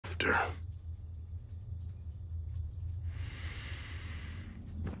after.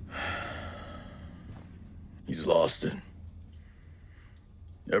 He's lost it.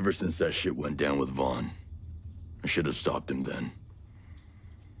 Ever since that shit went down with Vaughn. I should have stopped him then.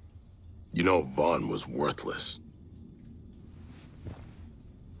 You know, Vaughn was worthless.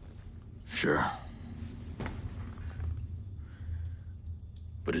 Sure.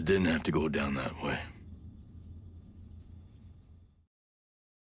 But it didn't have to go down that way.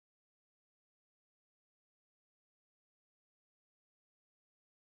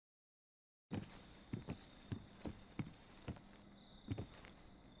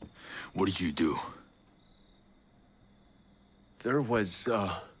 What did you do? There was,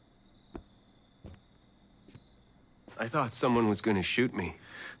 I thought someone was gonna shoot me.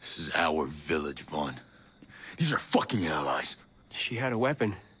 This is our village, Vaughn. These are fucking allies. She had a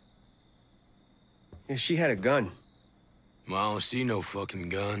weapon. Yeah, she had a gun. Well, I don't see no fucking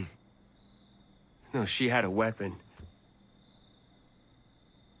gun. No, she had a weapon.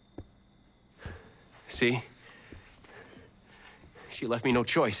 See? She left me no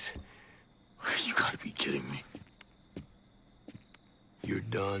choice. You gotta be kidding me. You're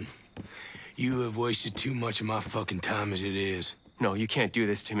done. You have wasted too much of my fucking time as it is. No, you can't do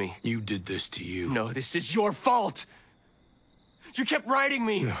this to me. You did this to you. No, this is your fault! You kept riding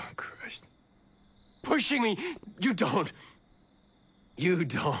me! Oh, Christ. Pushing me! You don't! You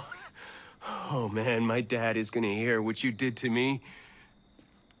don't! Oh, man, my dad is gonna hear what you did to me.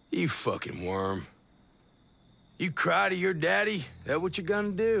 You fucking worm. You cry to your daddy? That what you're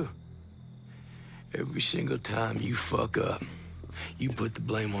gonna do? Every single time you fuck up, you put the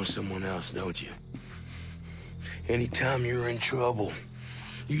blame on someone else, don't you? Anytime you're in trouble,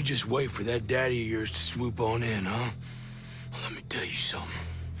 you just wait for that daddy of yours to swoop on in, huh? Well, let me tell you something.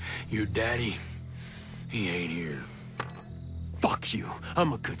 Your daddy, he ain't here. Fuck you.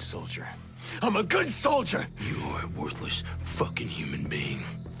 I'm a good soldier. I'm a good soldier! You are a worthless fucking human being.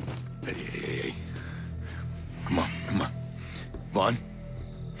 Hey. Come on. Vaughn,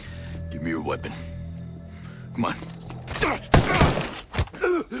 give me your weapon. Come on.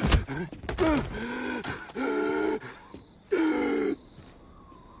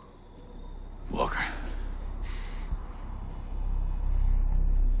 Walker.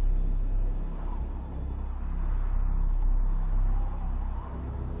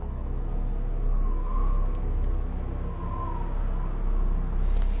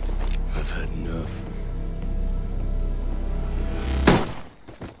 I've had enough.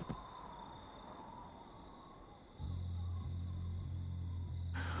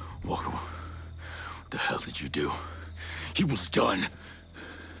 Walker, what the hell did you do? He was done.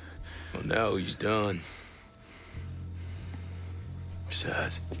 Well, now he's done.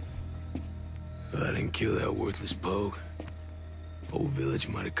 Besides, if I didn't kill that worthless pogue, whole village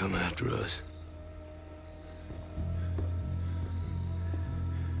might have come after us.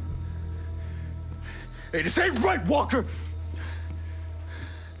 Hey, this ain't right, Walker!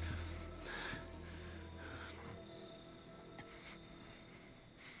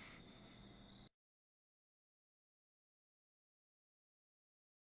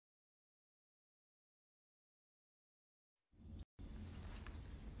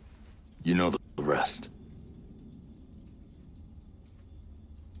 You know the rest.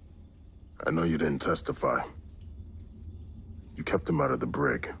 I know you didn't testify. You kept him out of the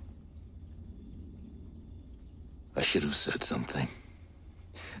brig. I should have said something.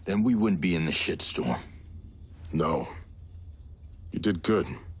 Then we wouldn't be in the shitstorm. No. You did good.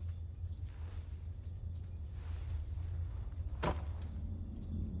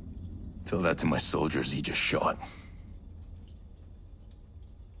 Tell that to my soldiers he just shot.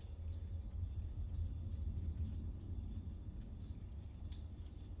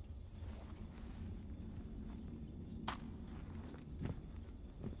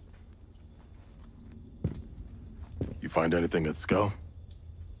 You find anything at Skell?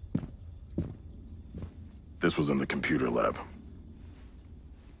 This was in the computer lab.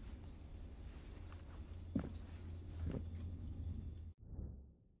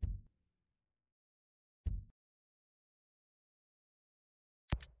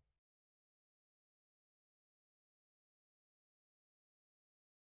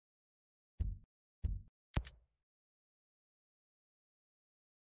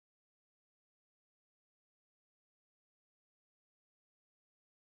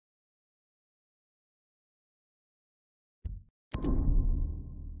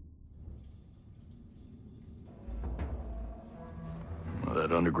 Well,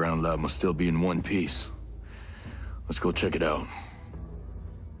 that underground lab must still be in one piece. Let's go check it out.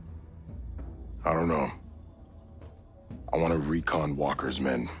 I don't know. I want to recon Walker's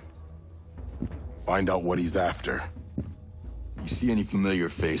men Find out what he's after. You see any familiar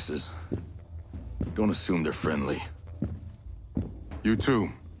faces? Don't assume they're friendly. You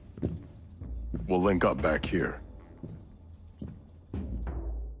too. We'll link up back here.